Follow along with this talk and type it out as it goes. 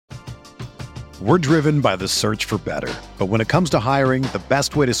We're driven by the search for better. But when it comes to hiring, the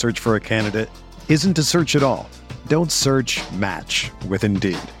best way to search for a candidate isn't to search at all. Don't search, match with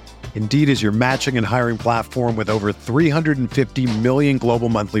Indeed. Indeed is your matching and hiring platform with over 350 million global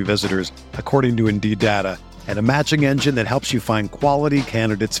monthly visitors, according to Indeed data, and a matching engine that helps you find quality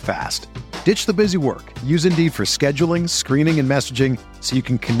candidates fast. Ditch the busy work. Use Indeed for scheduling, screening, and messaging so you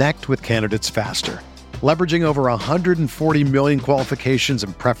can connect with candidates faster. Leveraging over 140 million qualifications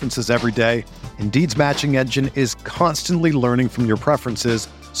and preferences every day, Indeed's matching engine is constantly learning from your preferences,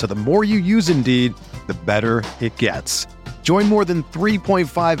 so the more you use Indeed, the better it gets. Join more than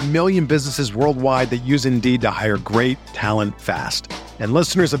 3.5 million businesses worldwide that use Indeed to hire great talent fast. And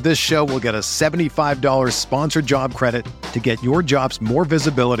listeners of this show will get a $75 sponsored job credit to get your jobs more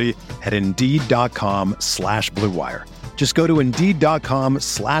visibility at Indeed.com/Blue Wire. Just go to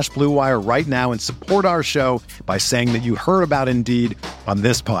Indeed.com/Blue Wire right now and support our show by saying that you heard about Indeed on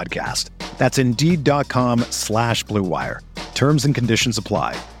this podcast. That's Indeed.com/Blue Wire. Terms and conditions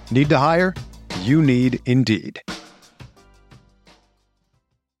apply. Need to hire? You need Indeed.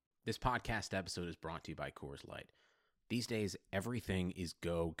 This podcast episode is brought to you by Coors Light. These days, everything is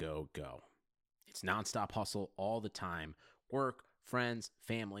go, go, go. It's nonstop hustle all the time. Work, friends,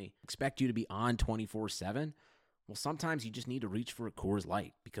 family, expect you to be on 24/7. Well, sometimes you just need to reach for a Coors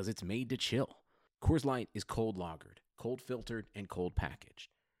Light because it's made to chill. Coors Light is cold lagered, cold filtered, and cold packaged.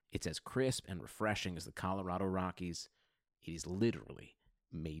 It's as crisp and refreshing as the Colorado Rockies. It is literally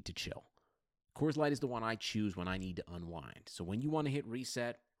made to chill. Coors Light is the one I choose when I need to unwind. So when you want to hit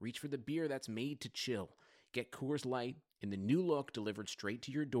reset, reach for the beer that's made to chill. Get Coors Light in the new look delivered straight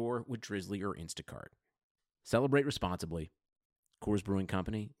to your door with Drizzly or Instacart. Celebrate responsibly. Coors Brewing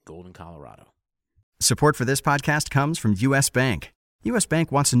Company, Golden, Colorado. Support for this podcast comes from U.S. Bank. U.S.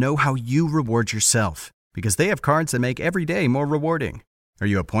 Bank wants to know how you reward yourself because they have cards that make every day more rewarding. Are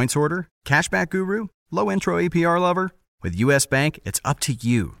you a points hoarder, cashback guru, low intro APR lover? With U.S. Bank, it's up to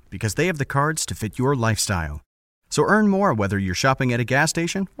you because they have the cards to fit your lifestyle. So earn more whether you're shopping at a gas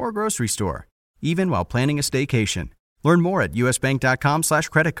station or a grocery store, even while planning a staycation. Learn more at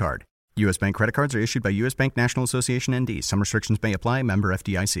usbank.com/credit card. U.S. Bank credit cards are issued by U.S. Bank National Association ND. Some restrictions may apply. Member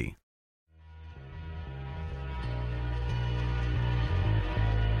FDIC.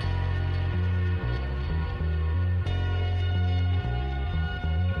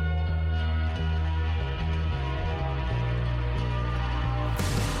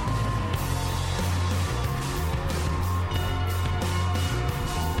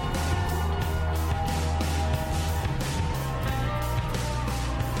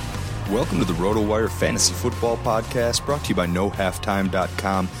 Welcome to the RotoWire Fantasy Football Podcast, brought to you by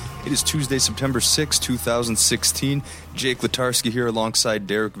NoHalftime.com. It is Tuesday, September 6, 2016. Jake Latarski here alongside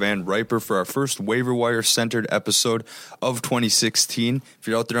Derek Van Riper for our first Waiver Wire-centered episode of 2016. If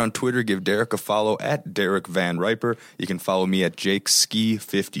you're out there on Twitter, give Derek a follow at Derek Van Riper. You can follow me at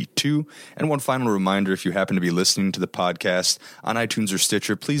JakeSki52. And one final reminder, if you happen to be listening to the podcast on iTunes or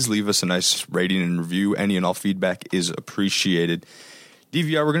Stitcher, please leave us a nice rating and review. Any and all feedback is appreciated.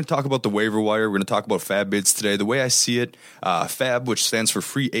 DVR, we're going to talk about the waiver wire. We're going to talk about FAAB bids today. The way I see it, FAAB, which stands for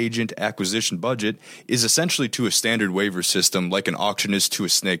Free Agent Acquisition Budget, is essentially to a standard waiver system like an auction is to a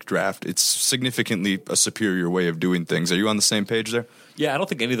snake draft. It's significantly a superior way of doing things. Are you on the same page there? Yeah, I don't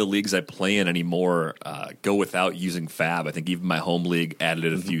think any of the leagues I play in anymore go without using FAAB. I think even my home league added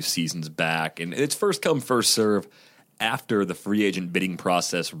it a few seasons back. And it's first come, first serve after the free agent bidding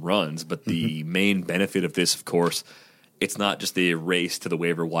process runs. But the main benefit of this, of course, it's not just a race to the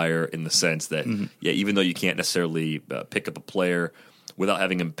waiver wire in the sense that, even though you can't necessarily pick up a player without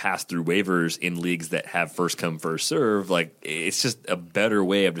having him pass through waivers in leagues that have first come, first serve, like it's just a better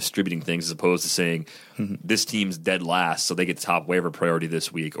way of distributing things as opposed to saying this team's dead last, so they get top waiver priority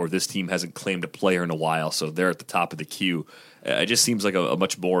this week, or this team hasn't claimed a player in a while, so they're at the top of the queue. It just seems like a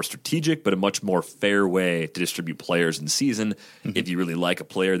much more strategic but a much more fair way to distribute players in season. If you really like a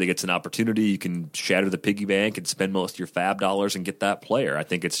player that gets an opportunity, you can shatter the piggy bank and spend most of your FAAB dollars and get that player. I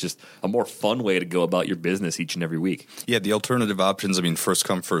think it's just a more fun way to go about your business each and every week. Yeah, the alternative options, I mean, first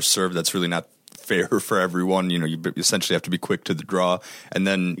come, first serve, that's really not fair for everyone. You know, you essentially have to be quick to the draw. And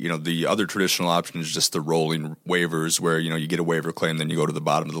then, you know, the other traditional option is just the rolling waivers where, you know, you get a waiver claim, then you go to the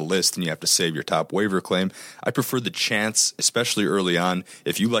bottom of the list and you have to save your top waiver claim. I prefer the chance, especially early on.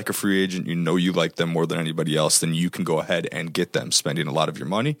 If you like a free agent, you know you like them more than anybody else, then you can go ahead and get them, spending a lot of your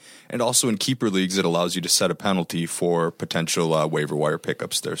money. And also in keeper leagues, it allows you to set a penalty for potential waiver wire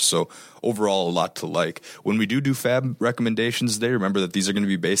pickups there. So overall, a lot to like. When we do FAAB recommendations today, remember that these are going to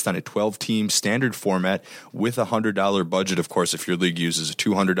be based on a 12-team standard standard format with a $100 budget. Of course, if your league uses a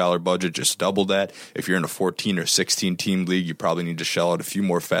 $200 budget, just double that. If you're in a 14 or 16 team league, you probably need to shell out a few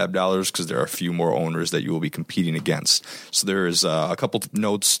more FAAB dollars because there are a few more owners that you will be competing against. So there is a couple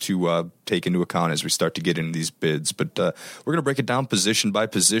notes to take into account as we start to get into these bids. But we're going to break it down position by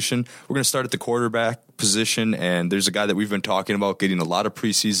position. We're going to start at the quarterback position, and there's a guy that we've been talking about getting a lot of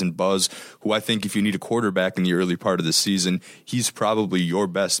preseason buzz, who I think if you need a quarterback in the early part of the season, he's probably your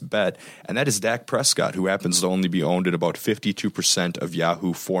best bet, and that is Dak Prescott, who happens to only be owned at about 52% of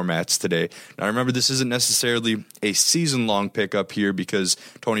Yahoo formats today. Now remember, this isn't necessarily a season-long pickup here because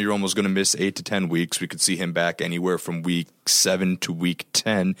Tony Romo's going to miss 8 to 10 weeks. We could see him back anywhere from week 7 to week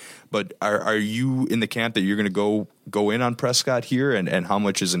 10, but are you in the camp that you're going to go in on Prescott here, and how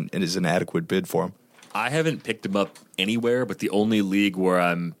much is an adequate bid for him? I haven't picked him up anywhere, but the only league where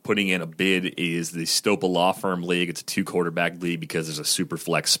I'm putting in a bid is the Stopa Law Firm League. It's a 2-quarterback league because there's a super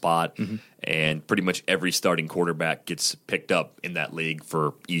flex spot, and pretty much every starting quarterback gets picked up in that league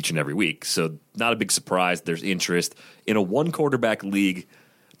for each and every week. So not a big surprise. There's interest. In a 1-quarterback league,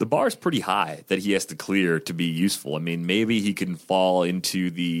 the bar is pretty high that he has to clear to be useful. I mean, maybe he can fall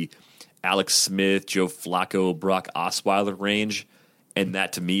into the Alex Smith, Joe Flacco, Brock Osweiler range, and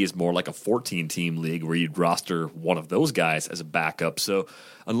that to me is more like a 14-team league where you'd roster one of those guys as a backup. So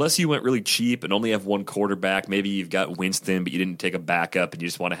unless you went really cheap and only have one quarterback, maybe you've got Winston, but you didn't take a backup and you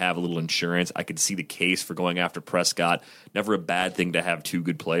just want to have a little insurance, I could see the case for going after Prescott. Never a bad thing to have 2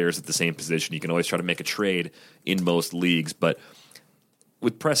 good players at the same position. You can always try to make a trade in most leagues, but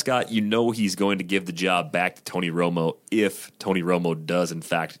with Prescott, you know he's going to give the job back to Tony Romo if Tony Romo does, in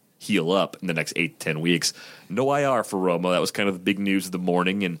fact, heal up in the next 8 to 10 weeks. No IR for Romo. That was kind of the big news of the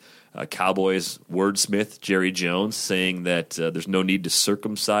morning. And Cowboys wordsmith Jerry Jones saying that there's no need to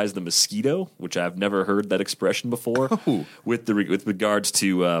circumcise the mosquito, which I've never heard that expression before, with regards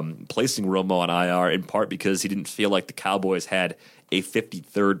to placing Romo on IR, in part because he didn't feel like the Cowboys had a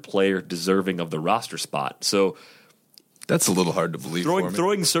 53rd player deserving of the roster spot. So that's a little hard to believe.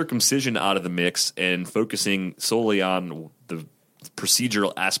 Throwing circumcision out of the mix and focusing solely on the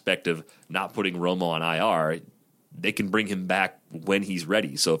procedural aspect of not putting Romo on IR, they can bring him back when he's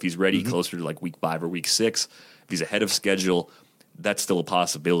ready. So if he's ready closer to like week 5 or week 6, if he's ahead of schedule, that's still a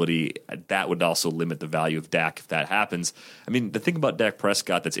possibility. That would also limit the value of Dak if that happens. I mean, the thing about Dak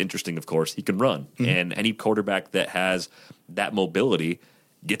Prescott that's interesting, of course, he can run. And any quarterback that has that mobility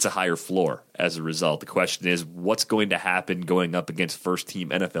gets a higher floor as a result. The question is, what's going to happen going up against first-team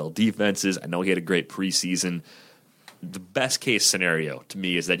NFL defenses? I know he had a great preseason. The best case scenario to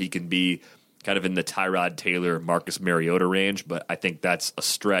me is that he can be kind of in the Tyrod Taylor, Marcus Mariota range, but I think that's a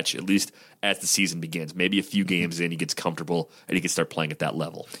stretch, at least as the season begins. Maybe a few games in, he gets comfortable and he can start playing at that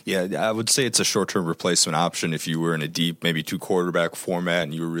level. Yeah, I would say it's a short-term replacement option if you were in a deep, maybe 2-quarterback format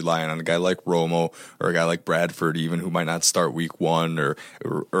and you were relying on a guy like Romo or a guy like Bradford even, who might not start week 1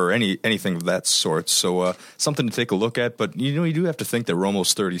 or anything of that sort. So something to take a look at. But, you know, you do have to think that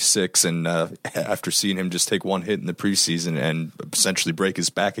Romo's 36, and after seeing him just take one hit in the preseason and essentially break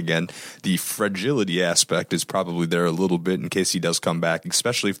his back again, the fragility aspect is probably there a little bit in case he does come back,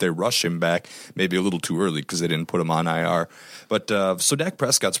 especially if they rush him back maybe a little too early because they didn't put him on IR. But so Dak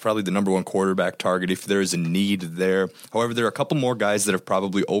Prescott's probably the number 1 quarterback target if there is a need there. However, there are a couple more guys that have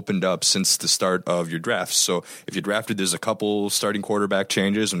probably opened up since the start of your draft. So if you drafted, there's a couple starting quarterback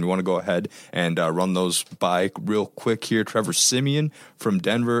changes, and we want to go ahead and run those by real quick here. Trevor Siemian from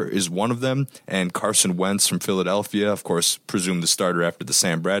Denver is one of them, and Carson Wentz from Philadelphia, of course, presumed the starter after the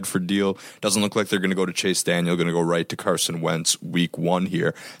Sam Bradford deal. Doesn't look like they're going to go to Chase Daniel, going to go right to Carson Wentz week 1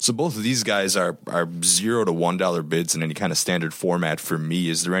 here. So both of these guys are $0 to $1 bids in any kind of standard format for me.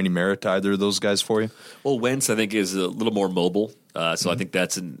 Is there any merit to either of those guys for you? Well, Wentz, I think, is a little more mobile. So I think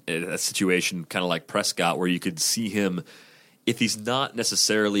that's a situation kind of like Prescott where you could see him, if he's not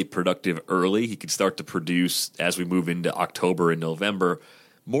necessarily productive early, he could start to produce as we move into October and November.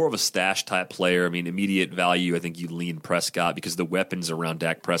 More of a stash type player. I mean, immediate value, I think you lean Prescott because the weapons around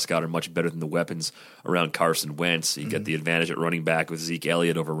Dak Prescott are much better than the weapons around Carson Wentz. You get the advantage at running back with Zeke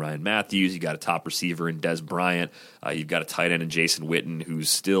Elliott over Ryan Matthews. You got a top receiver in Des Bryant. You've got a tight end in Jason Witten, who's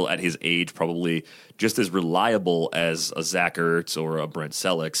still at his age probably just as reliable as a Zach Ertz or a Brent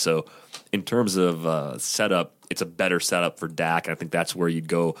Selleck. So in terms of setup, it's a better setup for Dak. I think that's where you'd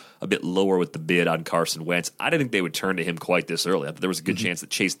go a bit lower with the bid on Carson Wentz. I didn't think they would turn to him quite this early. I thought there was a good chance that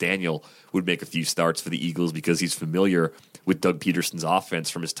Chase Daniel would make a few starts for the Eagles because he's familiar with Doug Peterson's offense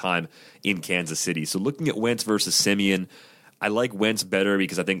from his time in Kansas City. So looking at Wentz versus Siemian, I like Wentz better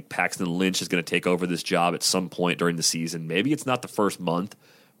because I think Paxton Lynch is going to take over this job at some point during the season. Maybe it's not the first month,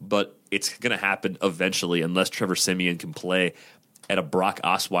 but it's going to happen eventually unless Trevor Siemian can play at a Brock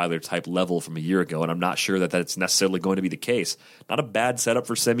Osweiler type level from a year ago, and I'm not sure that that's necessarily going to be the case. Not a bad setup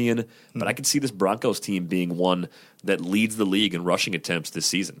for Simeon, but I can see this Broncos team being one that leads the league in rushing attempts this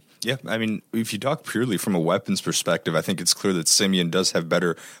season. Yeah, I mean, if you talk purely from a weapons perspective, I think it's clear that Simeon does have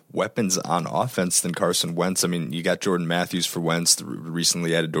better weapons on offense than Carson Wentz. I mean, you got Jordan Matthews for Wentz, the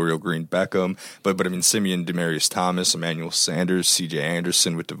recently added Dorial Green-Beckham, but I mean, Simeon, Demaryius Thomas, Emmanuel Sanders, C.J.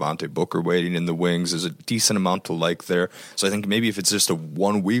 Anderson with Devontae Booker waiting in the wings. There's a decent amount to like there. So I think maybe if it's just a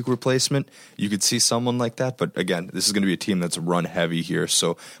 1 week replacement, you could see someone like that. But again, this is going to be a team that's run heavy here.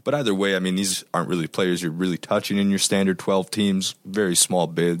 So, but either way, I mean, these aren't really players you're really touching in your standard 12 teams, very small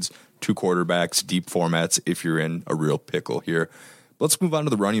bids, 2 quarterbacks, deep formats if you're in a real pickle here. Let's move on to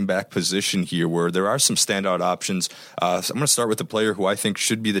the running back position here, where there are some standout options. So I'm going to start with a player who I think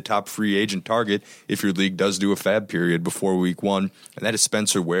should be the top free agent target if your league does do a FAAB period before week 1, and that is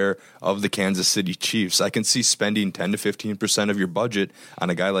Spencer Ware of the Kansas City Chiefs. I can see spending 10 to 15% of your budget on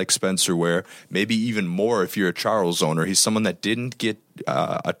a guy like Spencer Ware, maybe even more if you're a Charles owner. He's someone that didn't get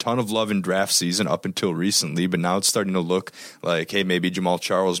a ton of love in draft season up until recently, but now it's starting to look like, hey, maybe Jamal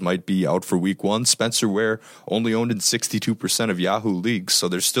Charles might be out for week 1. Spencer Ware only owned in 62% of Yahoo leagues, so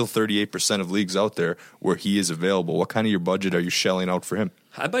there's still 38% of leagues out there where he is available. What kind of your budget are you shelling out for him?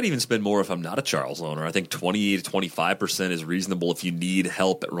 I might even spend more if I'm not a Charles owner. I think 20 to 25% is reasonable if you need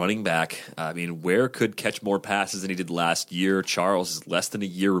help at running back. I mean, Ware could catch more passes than he did last year. Charles is less than a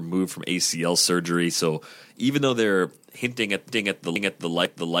year removed from ACL surgery, so even though they're hinting at the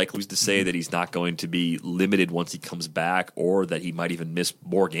likelihood to say that he's not going to be limited once he comes back, or that he might even miss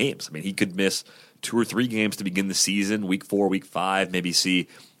more games. I mean, he could miss 2 or 3 games to begin the season, week 4, week 5, maybe see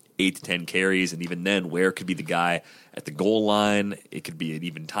 8 to 10 carries, and even then, Ware could be the guy at the goal line. It could be an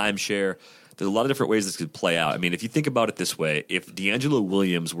even timeshare. There's a lot of different ways this could play out. I mean, if you think about it this way, if D'Angelo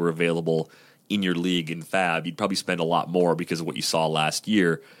Williams were available in your league in FAAB, you'd probably spend a lot more because of what you saw last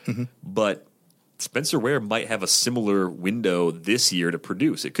year. But Spencer Ware might have a similar window this year to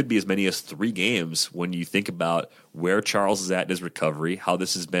produce. It could be as many as 3 games when you think about where Charles is at in his recovery, how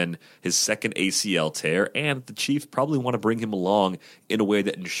this has been his second ACL tear, and the Chiefs probably want to bring him along in a way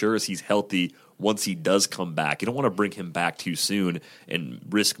that ensures he's healthy once he does come back. You don't want to bring him back too soon and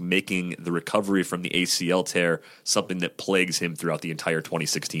risk making the recovery from the ACL tear something that plagues him throughout the entire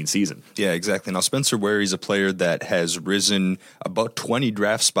 2016 season. Yeah, exactly. Now, Spencer Ware is a player that has risen about 20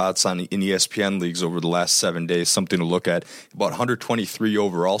 draft spots in ESPN leagues over the last 7 days, something to look at. About 123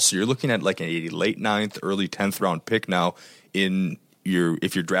 overall, so you're looking at like a late 9th, early 10th round pick now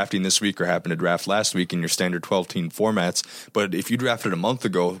if you're drafting this week or happened to draft last week in your standard 12-team formats. But if you drafted a month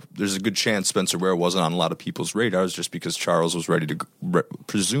ago, there's a good chance Spencer Ware wasn't on a lot of people's radars just because Charles was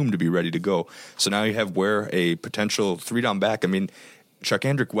presumed to be ready to go. So now you have Ware, a potential 3-down back. I mean,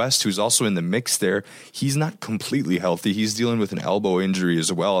 Charkandrick West, who's also in the mix there, he's not completely healthy. He's dealing with an elbow injury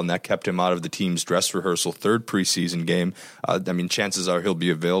as well, and that kept him out of the team's dress rehearsal 3rd preseason game. I mean, chances are he'll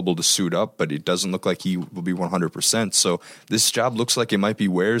be available to suit up, but it doesn't look like he will be 100%. So this job looks like it might be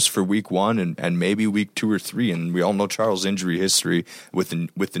Ware's for week 1 and maybe week 2 or 3. And we all know Charles' injury history with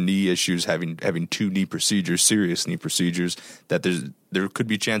the knee issues, having 2 knee procedures, serious knee procedures, that there could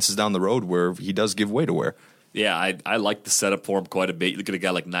be chances down the road where he does give way to Ware. Yeah, I like the setup for him quite a bit. You look at a guy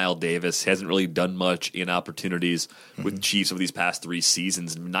like Niall Davis, hasn't really done much in opportunities with the Chiefs over these past 3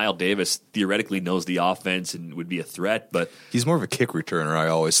 seasons. Niall Davis theoretically knows the offense and would be a threat, but he's more of a kick returner, I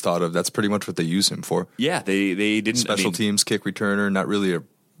always thought of. That's pretty much what they use him for. Yeah, they didn't special teams kick returner, not really a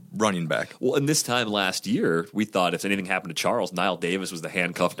running back. Well, and this time last year, we thought if anything happened to Charles, Niall Davis was the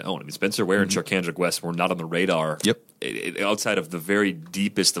handcuff to own. I mean, Spencer Ware and Charkandrick West were not on the radar. Outside of the very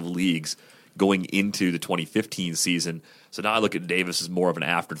deepest of leagues going into the 2015 season. So now I look at Davis as more of an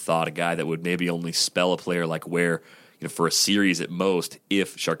afterthought, a guy that would maybe only spell a player like Ware, for a series at most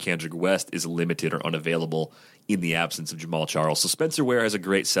if Charkandrick West is limited or unavailable in the absence of Jamal Charles. So Spencer Ware has a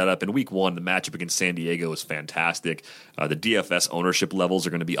great setup. In week 1, the matchup against San Diego is fantastic. The DFS ownership levels are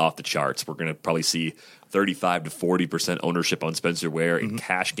going to be off the charts. We're going to probably see 35 to 40% ownership on Spencer Ware in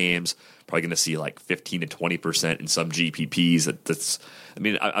cash games. Probably going to see like 15 to 20% in some GPPs.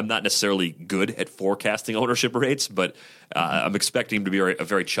 I'm not necessarily good at forecasting ownership rates, but I'm expecting him to be a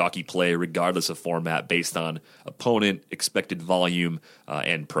very chalky play regardless of format based on opponent, expected volume,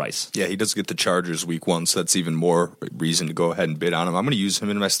 and price. Yeah, he does get the Chargers week 1, so that's even more reason to go ahead and bid on him. I'm going to use him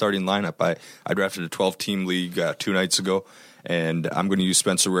in my starting lineup. I drafted a 12-team league 2 nights ago, And I'm going to use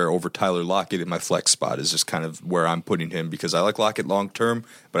Spencer Ware over Tyler Lockett in my flex spot is just kind of where I'm putting him because I like Lockett long term,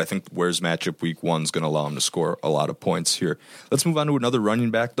 but I think Ware's matchup week 1 is going to allow him to score a lot of points here. Let's move on to another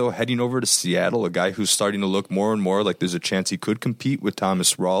running back, though, heading over to Seattle, a guy who's starting to look more and more like there's a chance he could compete with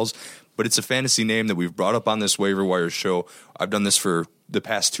Thomas Rawls. But it's a fantasy name that we've brought up on this waiver wire show. I've done this for the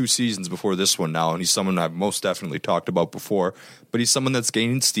past 2 seasons before this one now, and he's someone I've most definitely talked about before. But he's someone that's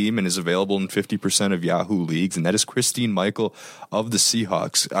gaining steam and is available in 50% of Yahoo leagues, and that is Christine Michael of the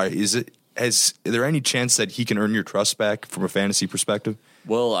Seahawks. Is there any chance that he can earn your trust back from a fantasy perspective?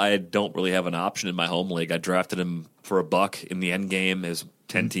 Well, I don't really have an option in my home league. I drafted him for $1 in the end game. It was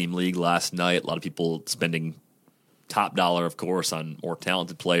a 10-team league last night. A lot of people spending top dollar, of course, on more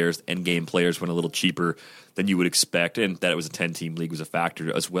talented players. End game players went a little cheaper than you would expect, and that it was a 10-team league was a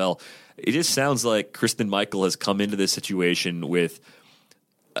factor as well. It just sounds like Kristen Michael has come into this situation with,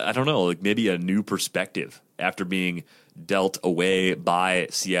 I don't know, like maybe a new perspective after being dealt away by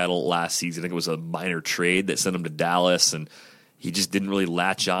Seattle last season. I think it was a minor trade that sent him to Dallas, and he just didn't really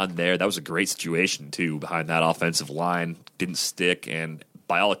latch on there. That was a great situation, too, behind that offensive line. Didn't stick, and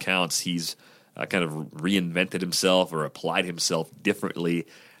by all accounts, he's kind of reinvented himself or applied himself differently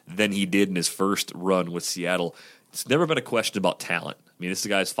than he did in his first run with Seattle. It's never been a question about talent. I mean, this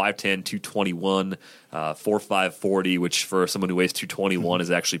guy's 5'10", 221, 4.5 40, which for someone who weighs 221 is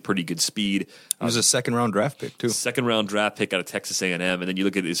actually pretty good speed. He was a second-round draft pick, too. Second-round draft pick out of Texas A&M, and then you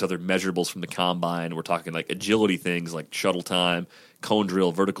look at these other measurables from the combine. We're talking like agility things like shuttle time, cone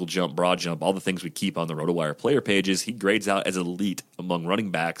drill, vertical jump, broad jump, all the things we keep on the RotoWire player pages. He grades out as elite among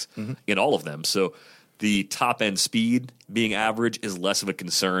running backs in all of them. So the top-end speed being average is less of a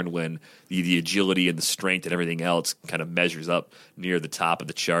concern when the agility and the strength and everything else kind of measures up near the top of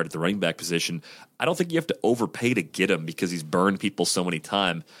the chart at the running back position. I don't think you have to overpay to get him because he's burned people so many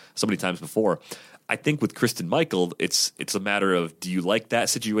times before. I think with Kristen Michael, it's a matter of, do you like that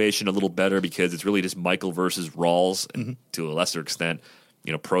situation a little better because it's really just Michael versus Rawls, and to a lesser extent,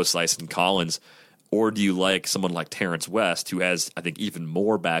 Procise and Collins, or do you like someone like Terrence West, who has, I think, even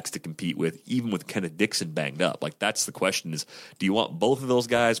more backs to compete with, even with Kenneth Dixon banged up? Like, that's the question is, do you want both of those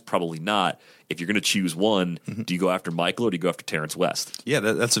guys? Probably not. If you're going to choose one, do you go after Michael or do you go after Terrence West? Yeah,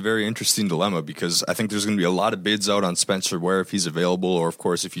 that's a very interesting dilemma because I think there's going to be a lot of bids out on Spencer Ware if he's available, or, of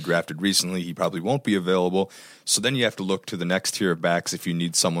course, if you drafted recently, he probably won't be available. So then you have to look to the next tier of backs if you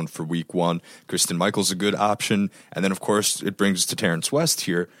need someone for week 1. Kristen Michael's a good option. And then, of course, it brings us to Terrence West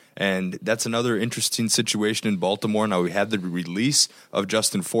here. And that's another interesting situation in Baltimore. Now, we had the release of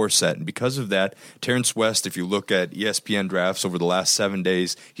Justin Forsett, and because of that, Terrence West, if you look at ESPN drafts over the last 7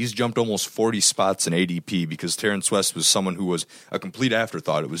 days, he's jumped almost 40 spots in ADP because Terrence West was someone who was a complete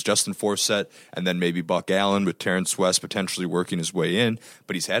afterthought. It was Justin Forsett and then maybe Buck Allen, with Terrence West potentially working his way in.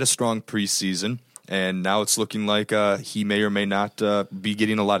 But he's had a strong preseason, and now it's looking like he may or may not be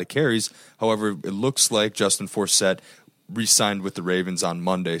getting a lot of carries. However, it looks like Justin Forsett re-signed with the Ravens on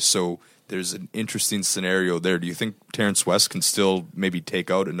Monday, so there's an interesting scenario there. Do you think Terrence West can still maybe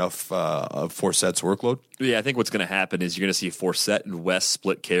take out enough of Forsett's workload? Yeah, I think what's going to happen is you're going to see Forsett and West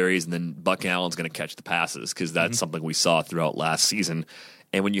split carries, and then Buck Allen's going to catch the passes because that's something we saw throughout last season.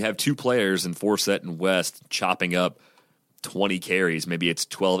 And when you have two players in Forsett and West chopping up 20 carries, maybe it's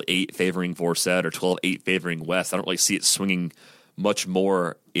 12-8 favoring Forsett or 12-8 favoring West, I don't really see it swinging much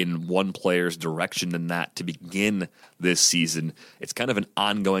more in one player's direction than that to begin this season. It's kind of an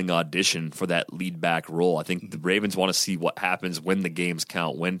ongoing audition for that lead back role. I think the Ravens want to see what happens when the games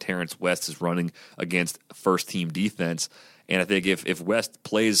count, when Terrence West is running against first-team defense. And I think if West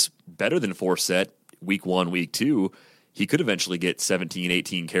plays better than Forsett week 1, week 2, he could eventually get 17,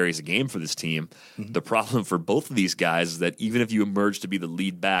 18 carries a game for this team. The problem for both of these guys is that even if you emerge to be the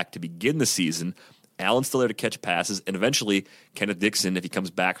lead back to begin the season, Allen's still there to catch passes, and eventually Kenneth Dixon, if he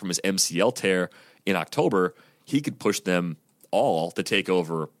comes back from his MCL tear in October, he could push them all to take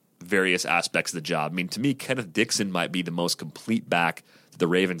over various aspects of the job. I mean, to me, Kenneth Dixon might be the most complete back that the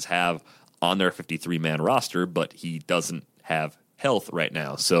Ravens have on their 53-man roster, but he doesn't have health right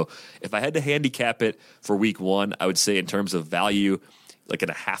now. So if I had to handicap it for week 1, I would say in terms of value, like in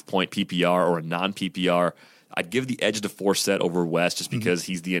a half-point PPR or a non-PPR, I'd give the edge to Forsett over West just because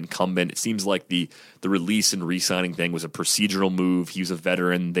he's the incumbent. It seems like the release and re-signing thing was a procedural move. He was a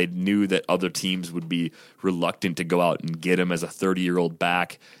veteran. They knew that other teams would be reluctant to go out and get him as a 30-year-old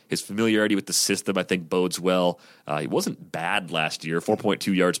back. His familiarity with the system, I think, bodes well. He wasn't bad last year,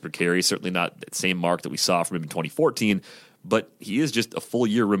 4.2 yards per carry, certainly not that same mark that we saw from him in 2014, but he is just a full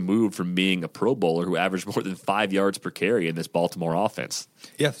year removed from being a Pro Bowler who averaged more than 5 yards per carry in this Baltimore offense.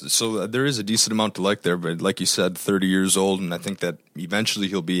 Yeah, so there is a decent amount to like there, but like you said, 30 years old, and I think that eventually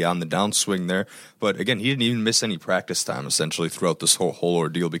he'll be on the downswing there. But again, he didn't even miss any practice time essentially throughout this whole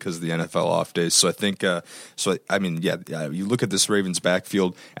ordeal because of the NFL off days. So I think, you look at this Ravens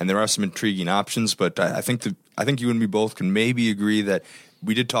backfield, and there are some intriguing options, but I think you and me both can maybe agree that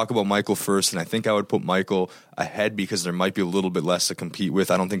we did talk about Michael first, and I think I would put Michael ahead because there might be a little bit less to compete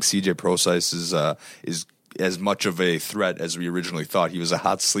with. I don't think C.J. Prosise is as much of a threat as we originally thought. He was a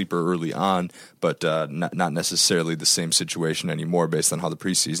hot sleeper early on, but not necessarily the same situation anymore based on how the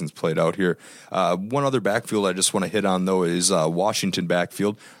preseason's played out here. One other backfield I just want to hit on, though, is Washington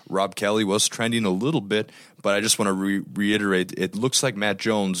backfield. Rob Kelly was trending a little bit, but I just want to reiterate, it looks like Matt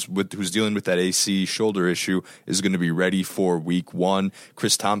Jones, who's dealing with that AC shoulder issue, is going to be ready for week 1.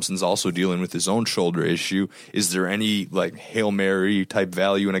 Chris Thompson's also dealing with his own shoulder issue. Is there any Hail Mary type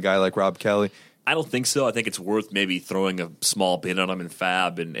value in a guy like Rob Kelly? I don't think so. I think it's worth maybe throwing a small bid on him in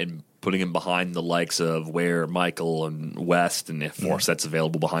FAAB and putting him behind the likes of Ware, Michael, and West, and if Forset's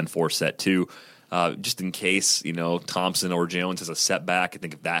available behind Forset too. Just in case, Thompson or Jones has a setback. I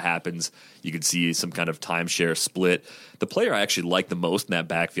think if that happens, you could see some kind of timeshare split. The player I actually like the most in that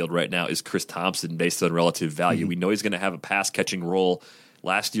backfield right now is Chris Thompson based on relative value. We know he's going to have a pass-catching role.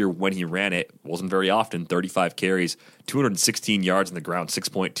 Last year when he ran it, wasn't very often, 35 carries, 216 yards on the ground,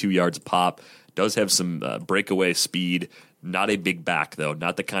 6.2 yards a pop. Does have some breakaway speed. Not a big back, though.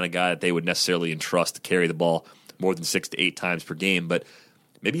 Not the kind of guy that they would necessarily entrust to carry the ball more than 6 to 8 times per game. But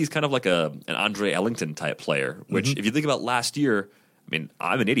maybe he's kind of like an Andre Ellington type player, which if you think about last year, I mean,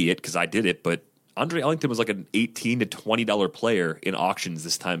 I'm an idiot because I did it, but Andre Ellington was like an $18 to $20 player in auctions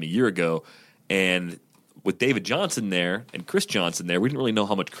this time a year ago. And with David Johnson there and Chris Johnson there, we didn't really know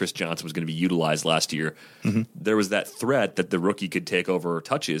how much Chris Johnson was going to be utilized last year. There was that threat that the rookie could take over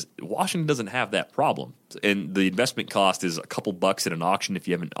touches. Washington doesn't have that problem. And the investment cost is a couple bucks at an auction if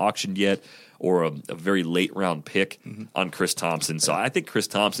you haven't auctioned yet, or a very late round pick on Chris Thompson. So I think Chris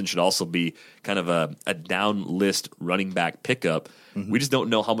Thompson should also be kind of a down list running back pickup. We just don't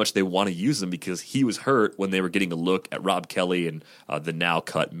know how much they want to use him because he was hurt when they were getting a look at Rob Kelly and the now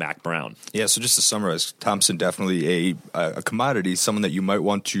cut Mac Brown. Yeah, so just to summarize, Thompson definitely a commodity, someone that you might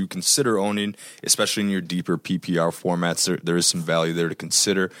want to consider owning, especially in your deeper PPR formats. There is some value there to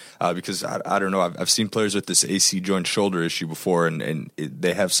consider because I don't know. I've seen players with this AC joint shoulder issue before, and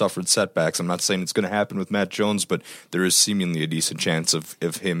they have suffered setbacks. I'm not saying it's going to happen with Matt Jones, but there is seemingly a decent chance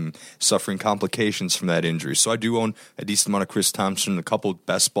of him suffering complications from that injury. So I do own a decent amount of Chris Thompson in a couple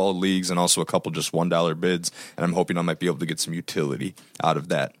best ball leagues and also a couple just $1 bids, and I'm hoping I might be able to get some utility out of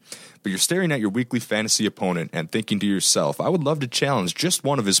that. But you're staring at your weekly fantasy opponent and thinking to yourself, I would love to challenge just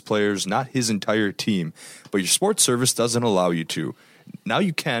one of his players, not his entire team, but your sports service doesn't allow you to. Now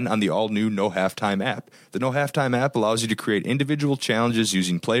you can on the all-new No Halftime app. The No Halftime app allows you to create individual challenges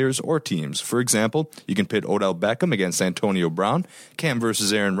using players or teams. For example, you can pit Odell Beckham against Antonio Brown, Cam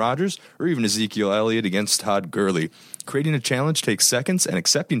versus Aaron Rodgers, or even Ezekiel Elliott against Todd Gurley. Creating a challenge takes seconds, and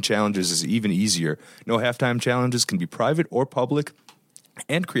accepting challenges is even easier. No Halftime challenges can be private or public,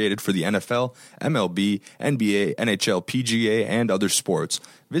 and created for the NFL, MLB, NBA, NHL, PGA, and other sports.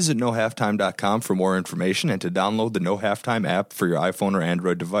 Visit nohalftime.com for more information and to download the No Halftime app for your iPhone or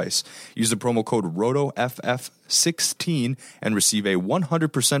Android device. Use the promo code ROTOFF16 and receive a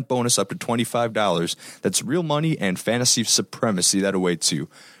 100% bonus up to $25. That's real money and fantasy supremacy that awaits you.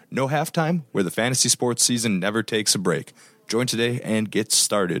 No Halftime, where the fantasy sports season never takes a break. Join today and get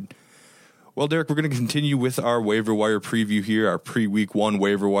started. Well, Derek, we're going to continue with our waiver wire preview here, our pre-week 1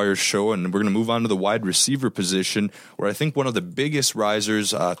 waiver wire show, and we're going to move on to the wide receiver position, where I think one of the biggest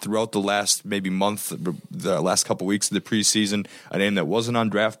risers throughout the last maybe month, the last couple weeks of the preseason, a name that wasn't on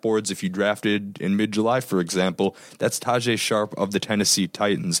draft boards if you drafted in mid-July, for example, that's Tajay Sharp of the Tennessee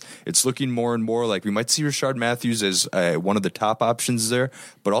Titans. It's looking more and more like we might see Rashard Matthews as one of the top options there,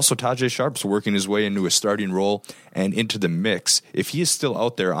 but also Tajay Sharp's working his way into a starting role and into the mix. If he is still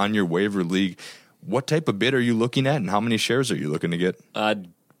out there on your waiver league, what type of bid are you looking at, and how many shares are you looking to get?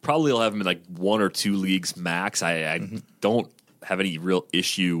 Probably will have him in like 1 or 2 leagues max. I don't have any real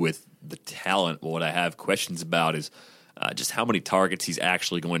issue with the talent. What I have questions about is just how many targets he's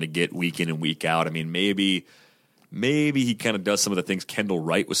actually going to get week in and week out. I mean, maybe he kind of does some of the things Kendall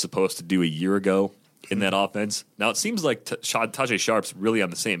Wright was supposed to do a year ago in that offense. Now, it seems like Tajay Sharp's really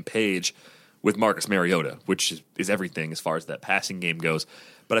on the same page with Marcus Mariota, which is everything as far as that passing game goes.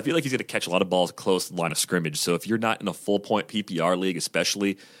 But I feel like he's going to catch a lot of balls close to the line of scrimmage. So if you're not in a full-point PPR league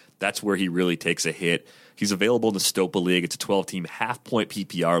especially, that's where he really takes a hit. He's available in the Stopa League. It's a 12-team half-point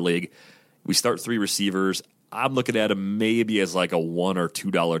PPR league. We start 3 receivers. I'm looking at him maybe as like a $1 or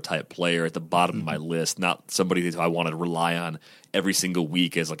 $2 type player at the bottom of my list, not somebody that I want to rely on every single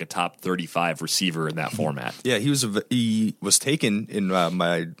week as like a top 35 receiver in that format. Yeah, he was taken in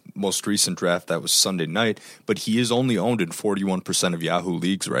my most recent draft. That was Sunday night, but he is only owned in 41% of Yahoo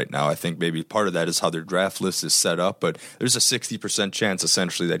leagues right now. I think maybe part of that is how their draft list is set up, but there's a 60% chance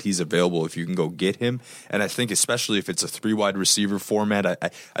essentially that he's available if you can go get him. And I think especially if it's a 3 wide receiver format,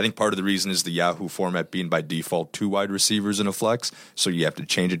 I think part of the reason is the Yahoo format being by default 2 wide receivers in a flex, so you have to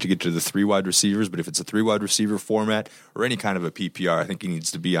change it to get to the 3 wide receivers. But if it's a 3 wide receiver format or any kind of a PPR, I think he needs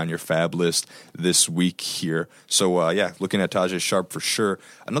to be on your FAAB list this week here. So, looking at Tajaé Sharpe for sure.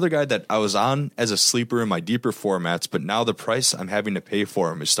 Another guy that I was on as a sleeper in my deeper formats, but now the price I'm having to pay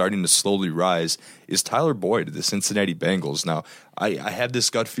for him is starting to slowly rise, is Tyler Boyd, the Cincinnati Bengals. Now, I had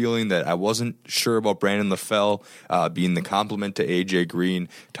this gut feeling that I wasn't sure about Brandon LaFell being the complement to A.J. Green.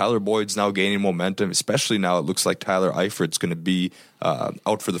 Tyler Boyd's now gaining momentum, especially now it looks like Tyler Eifert's going to be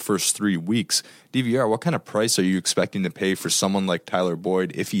out for the first 3 weeks. DVR, what kind of price are you expecting to pay for someone like Tyler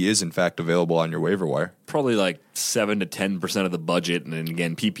Boyd if he is in fact available on your waiver wire? Probably like 7 to 10% of the budget, and then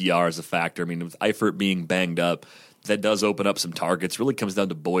again, PPR is a factor. I mean, with Eifert being banged up, that does open up some targets. Really comes down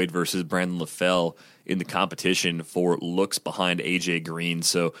to Boyd versus Brandon LaFell in the competition for looks behind A.J. Green.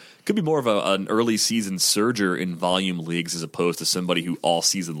 So could be more of an early season surger in volume leagues as opposed to somebody who all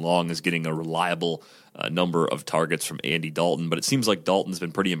season long is getting a reliable number of targets from Andy Dalton. But it seems like Dalton's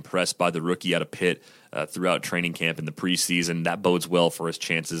been pretty impressed by the rookie out of Pitt throughout training camp in the preseason. That bodes well for his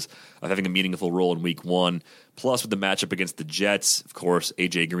chances of having a meaningful role in week 1. Plus, with the matchup against the Jets, of course,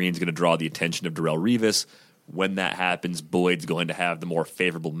 A.J. Green's going to draw the attention of Darrelle Revis. When that happens, Boyd's going to have the more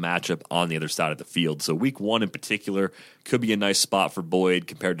favorable matchup on the other side of the field. So week 1 in particular could be a nice spot for Boyd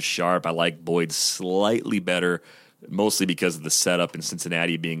compared to Sharpe. I like Boyd slightly better, mostly because of the setup in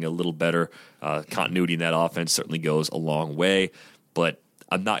Cincinnati being a little better. Continuity in that offense certainly goes a long way, but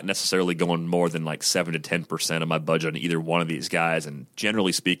I'm not necessarily going more than like 7 to 10% of my budget on either one of these guys. And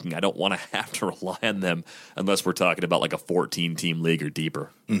generally speaking, I don't want to have to rely on them unless we're talking about like a 14-team league or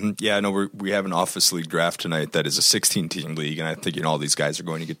deeper. Mm-hmm. Yeah, I know we have an office league draft tonight that is a 16-team league, and I think all these guys are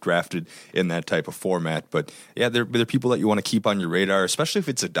going to get drafted in that type of format. But yeah, they're people that you want to keep on your radar, especially if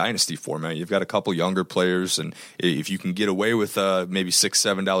it's a dynasty format. You've got a couple younger players, and if you can get away with maybe $6,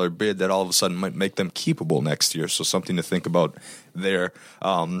 $7 bid, that all of a sudden might make them keepable next year. So something to think about there.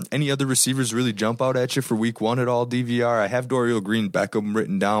 Any other receivers really jump out at you for week 1 at all, DVR? I have Dorial Green-Beckham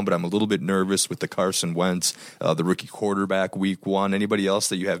written down, but I'm a little bit nervous with the Carson Wentz, the rookie quarterback week 1. Anybody else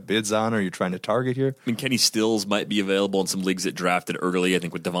that you have bids on or you're trying to target here? I mean, Kenny Stills might be available in some leagues that drafted early. I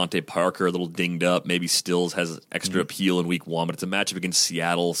think with Devontae Parker a little dinged up, maybe Stills has extra appeal in week 1, but it's a matchup against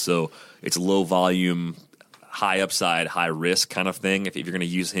Seattle, so it's low volume, high upside, high risk kind of thing if you're going to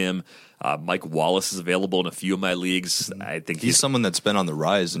use him. Mike Wallace is available in a few of my leagues. I think he's someone that's been on the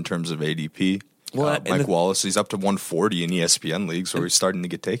rise in terms of ADP. Mike Wallace, he's up to 140 in ESPN leagues where he's starting to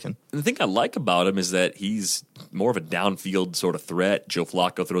get taken. And the thing I like about him is that he's more of a downfield sort of threat. Joe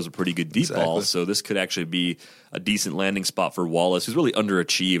Flacco throws a pretty good deep ball, so this could actually be a decent landing spot for Wallace, who's really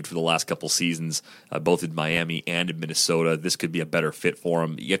underachieved for the last couple seasons, both in Miami and in Minnesota. This could be a better fit for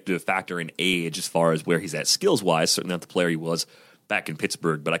him. You have to factor in age as far as where he's at skills-wise, certainly not the player he was back in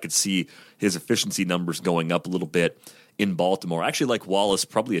Pittsburgh, but I could see his efficiency numbers going up a little bit in Baltimore. I actually like Wallace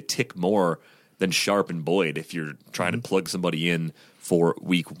probably a tick more than Sharpe and Boyd if you're trying to plug somebody in for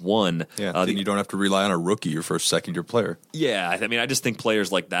week 1. Yeah, then you don't have to rely on a rookie or first, second-year player. Yeah, I mean, I just think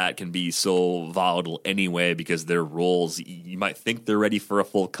players like that can be so volatile anyway because their roles, you might think they're ready for a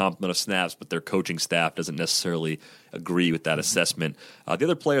full complement of snaps, but their coaching staff doesn't necessarily agree with that assessment. The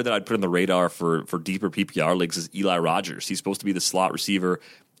other player that I'd put on the radar for deeper PPR leagues is Eli Rogers. He's supposed to be the slot receiver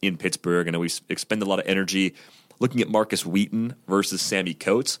in Pittsburgh. I know we expend a lot of energy looking at Marcus Wheaton versus Sammy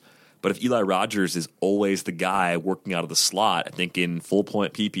Coates. But if Eli Rogers is always the guy working out of the slot, I think in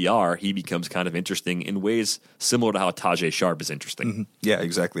full-point PPR, he becomes kind of interesting in ways similar to how Tajaé Sharpe is interesting. Mm-hmm. Yeah,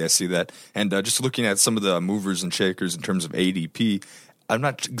 exactly. I see that. And just looking at some of the movers and shakers in terms of ADP, I'm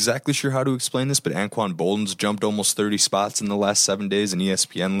not exactly sure how to explain this, but Anquan Bolden's jumped almost 30 spots in the last 7 days in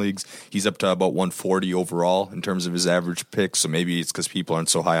ESPN leagues. He's up to about 140 overall in terms of his average pick, so maybe it's because people aren't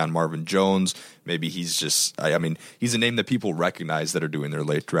so high on Marvin Jones. Maybe he's just, he's a name that people recognize that are doing their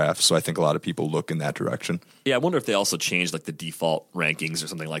late drafts, so I think a lot of people look in that direction. Yeah, I wonder if they also changed like the default rankings or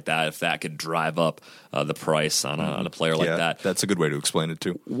something like that, if that could drive up the price on a player like that. That's a good way to explain it,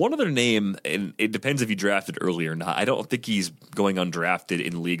 too. One other name, and it depends if you drafted early or not. I don't think he's going undrafted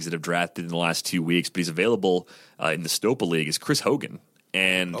in leagues that have drafted in the last 2 weeks, but he's available in the Stopa League, is Chris Hogan.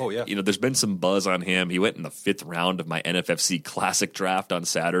 And, there's been some buzz on him. He went in the 5th round of my NFFC Classic draft on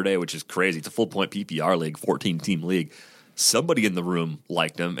Saturday, which is crazy. It's a full-point PPR league, 14-team league. Somebody in the room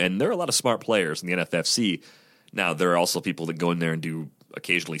liked him, and there are a lot of smart players in the NFFC. Now, there are also people that go in there and do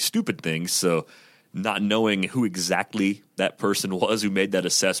occasionally stupid things, so not knowing who exactly that person was who made that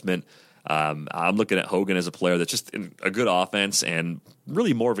assessment, I'm looking at Hogan as a player that's just in a good offense and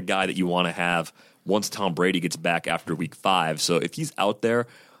really more of a guy that you want to have once Tom Brady gets back after week 5. So if he's out there,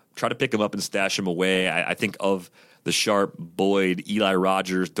 try to pick him up and stash him away. I think of the Sharp, Boyd, Eli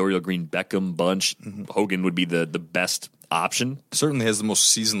Rogers, Dorial Green, Beckham bunch, Hogan would be the best option. Certainly has the most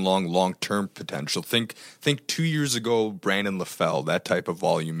season-long, long-term potential. Think 2 years ago, Brandon LaFell, that type of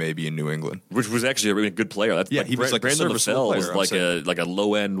volume maybe in New England. Which was actually a really good player. He was like Brandon a LaFell player, was like a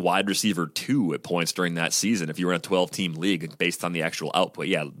low-end wide receiver 2 at points during that season if you were in a 12-team league based on the actual output.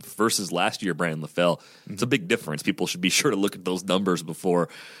 Yeah, versus last year, Brandon LaFell, it's a big difference. People should be sure to look at those numbers before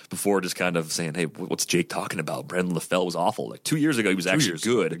just kind of saying, hey, what's Jake talking about? Brandon LaFell was awful. Like 2 years ago, he was actually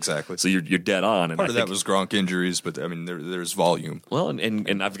good. Exactly. So you're dead on. And Part of that was Gronk injuries, but I mean, there's volume. Well,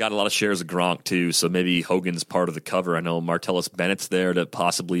 and I've got a lot of shares of Gronk too, so maybe Hogan's part of the cover. I know Martellus Bennett's there to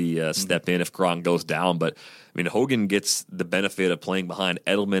possibly step in if Gronk goes down, but I mean, Hogan gets the benefit of playing behind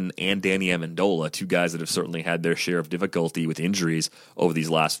Edelman and Danny Amendola, 2 guys that have certainly had their share of difficulty with injuries over these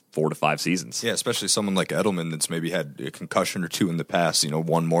last 4 to 5 seasons. Yeah, especially someone like Edelman that's maybe had a concussion or 2 in the past.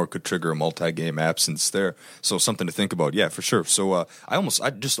 One more could trigger a multi-game absence there. So something to think about. Yeah, for sure. So I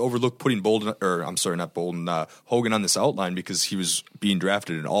just overlooked putting Hogan on this outline because he was being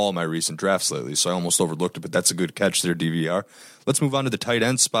drafted in all my recent drafts lately. So I almost overlooked it, but that's a good catch there, DVR. Let's move on to the tight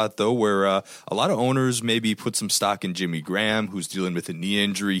end spot, though, where a lot of owners maybe put some stock in Jimmy Graham, who's dealing with a knee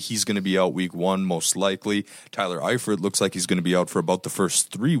injury. He's going to be out week 1, most likely. Tyler Eifert looks like he's going to be out for about the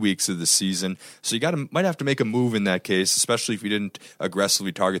first 3 weeks of the season. So you might have to make a move in that case, especially if you didn't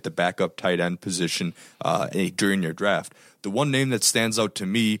aggressively target the backup tight end position during your draft. The one name that stands out to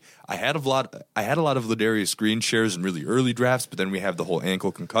me, I had a lot of Ladarius Green shares in really early drafts, but then we have the whole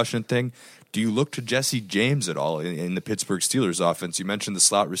ankle concussion thing. Do you look to Jesse James at all in the Pittsburgh Steelers offense? You mentioned the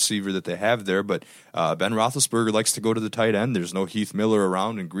slot receiver that they have there, but Ben Roethlisberger likes to go to the tight end. There's no Heath Miller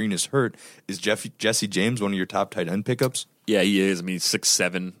around, and Green is hurt. Is Jesse James one of your top tight end pickups? Yeah, he is. I mean,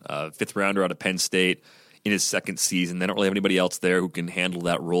 6'7", 5th rounder out of Penn State in his 2nd season. They don't really have anybody else there who can handle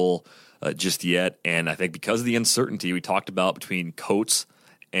that role just yet. And I think because of the uncertainty we talked about between Coates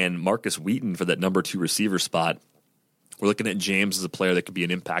and Marcus Wheaton for that number 2 receiver spot, we're looking at James as a player that could be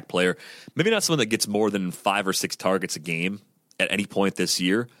an impact player. Maybe not someone that gets more than 5 or 6 targets a game at any point this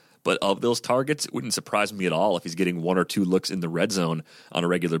year, but of those targets, it wouldn't surprise me at all if he's getting 1 or 2 looks in the red zone on a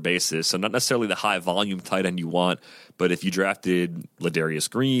regular basis. So not necessarily the high-volume tight end you want, but if you drafted Ladarius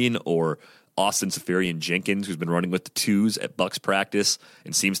Green or Austin Seferian-Jenkins, who's been running with the 2s at Bucs practice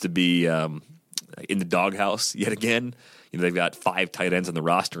and seems to be in the doghouse yet again. They've got 5 tight ends on the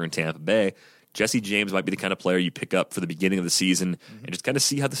roster in Tampa Bay. Jesse James might be the kind of player you pick up for the beginning of the season and just kind of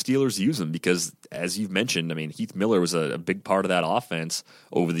see how the Steelers use him because, as you've mentioned, I mean, Heath Miller was a big part of that offense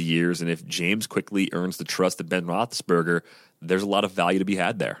over the years, and if James quickly earns the trust of Ben Roethlisberger, there's a lot of value to be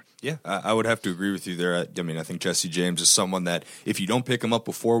had there. Yeah, I would have to agree with you there. I mean, I think Jesse James is someone that if you don't pick him up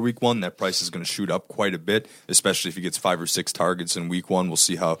before week 1, that price is going to shoot up quite a bit, especially if he gets 5 or 6 targets in week 1. We'll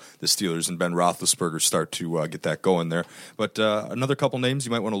see how the Steelers and Ben Roethlisberger start to get that going there. But another couple names you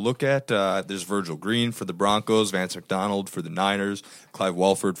might want to look at, there's Virgil Green for the Broncos, Vance McDonald for the Niners, Clive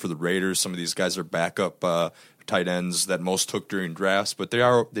Walford for the Raiders. Some of these guys are backup tight ends that most took during drafts, but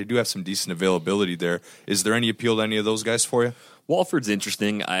they do have some decent availability there. Is there any appeal to any of those guys for you? Walford's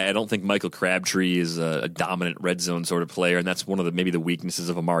interesting. I don't think Michael Crabtree is a dominant red zone sort of player, and that's one of maybe the weaknesses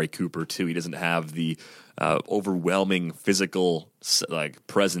of Amari Cooper too. He doesn't have the overwhelming physical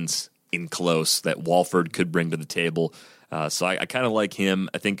presence in close that Walford could bring to the table. So I kind of like him.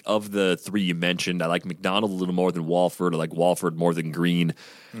 I think of the 3 you mentioned, I like McDonald a little more than Walford. I like Walford more than Green.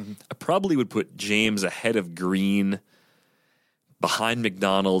 I probably would put James ahead of Green. Behind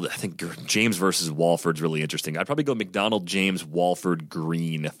McDonald, I think James versus Walford's really interesting. I'd probably go McDonald, James, Walford,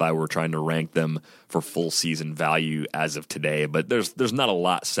 Green if I were trying to rank them for full season value as of today. But there's not a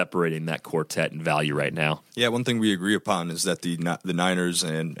lot separating that quartet in value right now. Yeah, one thing we agree upon is that the Niners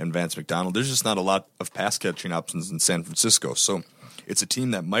and Vance McDonald, there's just not a lot of pass catching options in San Francisco. So it's a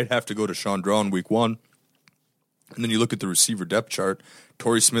team that might have to go to Sean Draw in week 1. And then you look at the receiver depth chart,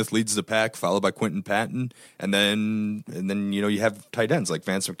 Torrey Smith leads the pack, followed by Quentin Patton, and then you have tight ends like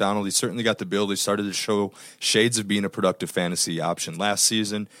Vance McDonald. He's certainly got the build. He started to show shades of being a productive fantasy option last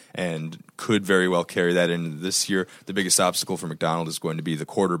season, and could very well carry that into this year. The biggest obstacle for McDonald is going to be the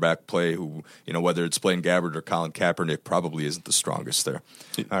quarterback play, who, whether it's Blaine Gabbert or Colin Kaepernick, probably isn't the strongest there.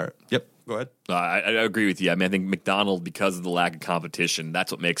 All right. Yep. Go ahead. I agree with you. I think McDonald, because of the lack of competition,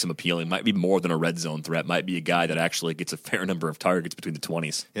 that's what makes him appealing. Might be more than a red zone threat. Might be a guy that actually gets a fair number of targets between the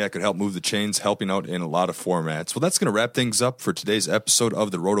 20s. Yeah, it could help move the chains, helping out in a lot of formats. Well, that's going to wrap things up for today's episode of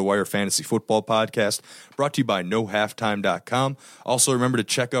the RotoWire Fantasy Football Podcast, brought to you by NoHalftime.com. Also, remember to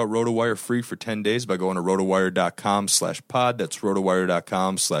check out RotoWire free for 10 days by going to rotowire.com/pod. That's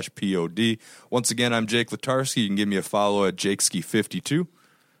rotowire.com/pod. Once again, I'm Jake Latarski. You can give me a follow at JakeSki52.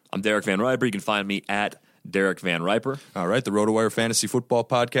 I'm Derek Van Riper. You can find me at Derek Van Riper. All right, the RotoWire Fantasy Football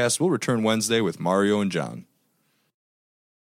Podcast will return Wednesday with Mario and John.